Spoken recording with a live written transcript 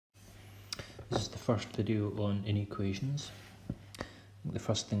This is the first video on inequations. The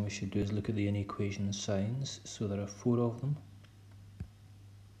first thing we should do is look at the inequation signs. So there are 4 of them.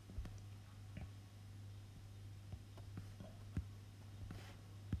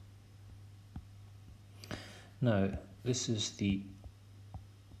 Now, this is the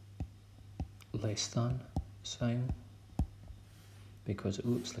less than sign, because it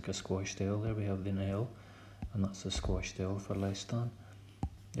looks like a squashed L. There we have the L, and that's a squashed L for less than.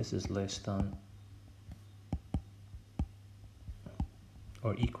 This is less than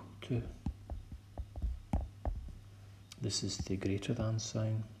or equal to. This is the greater than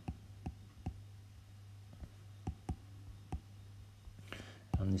sign.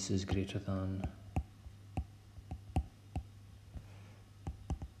 And this is greater than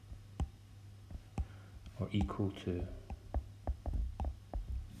or equal to.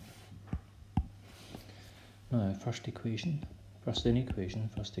 Now, first equation, first inequation,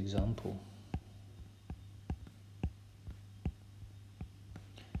 first example.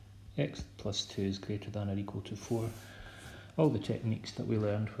 X plus 2 is greater than or equal to 4. All the techniques that we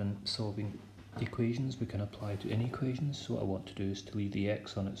learned when solving equations we can apply to inequations. So what I want to do is to leave the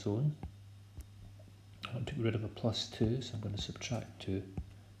x on its own. I want to get rid of a plus 2, so I'm going to subtract 2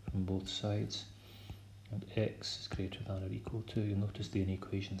 from both sides. And x is greater than or equal to. You'll notice the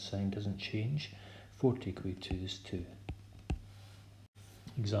inequation sign doesn't change. 4 take away 2 is 2.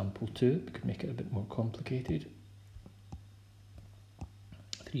 Example 2, we could make it a bit more complicated.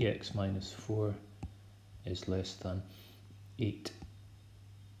 3x minus 4 is less than 8.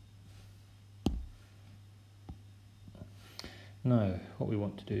 Now, what we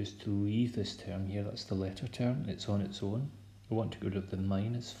want to do is to leave this term here, that's the letter term, it's on its own. We want to get rid of the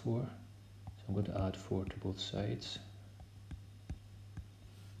minus 4, so I'm going to add 4 to both sides.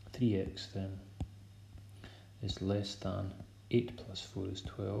 3x then is less than 8 plus 4 is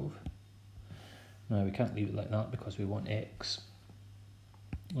 12. Now we can't leave it like that because we want x.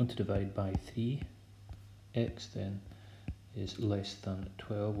 I want to divide by 3. X then is less than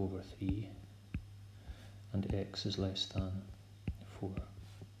 12 over 3, and x is less than 4.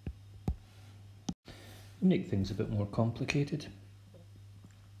 We make things a bit more complicated.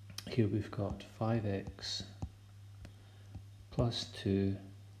 Here we've got 5x plus 2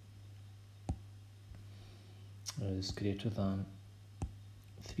 is greater than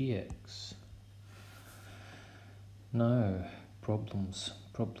 3x. Now, problems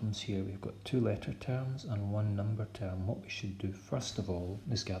here. We've got 2 letter terms and 1 number term. What we should do first of all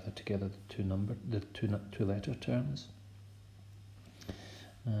is gather together the two letter terms.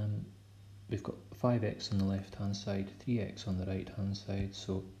 We've got 5x on the left hand side, 3x on the right hand side,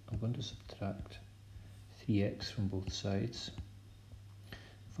 so I'm going to subtract 3x from both sides.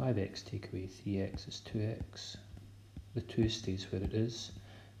 5x take away 3x is 2x. The 2 stays where it is.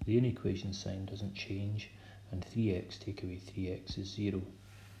 The inequation sign doesn't change, and 3x take away 3x is 0.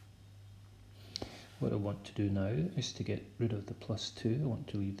 What I want to do now is to get rid of the plus 2. I want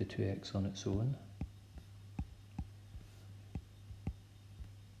to leave the 2x on its own.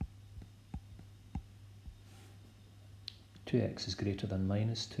 (2x) is greater than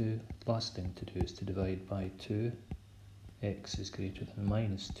minus 2. Last thing to do is to divide by 2. X is greater than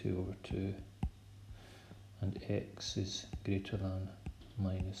minus 2 over 2. And x is greater than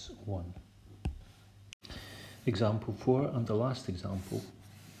minus 1. Example 4, and the last example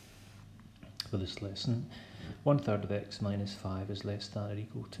for this lesson. 1/3 of x minus 5 is less than or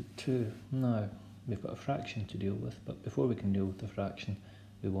equal to 2. Now, we've got a fraction to deal with, but before we can deal with the fraction,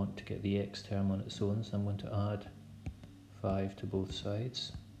 we want to get the x term on its own, so I'm going to add 5 to both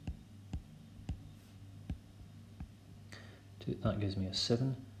sides. That gives me a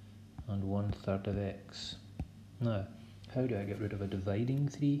 7 and 1/3 of x. Now, how do I get rid of a dividing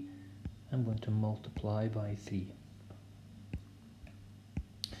 3? I'm going to multiply by 3.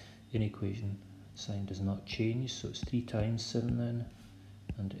 Inequation sign does not change, so it's 3 times 7 then,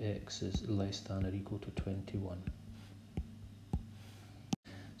 and x is less than or equal to 21.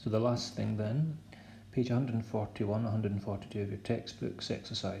 So the last thing then, page 141, 142 of your textbooks,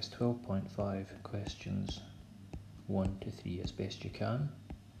 exercise 12.5, questions 1 to 3 as best you can.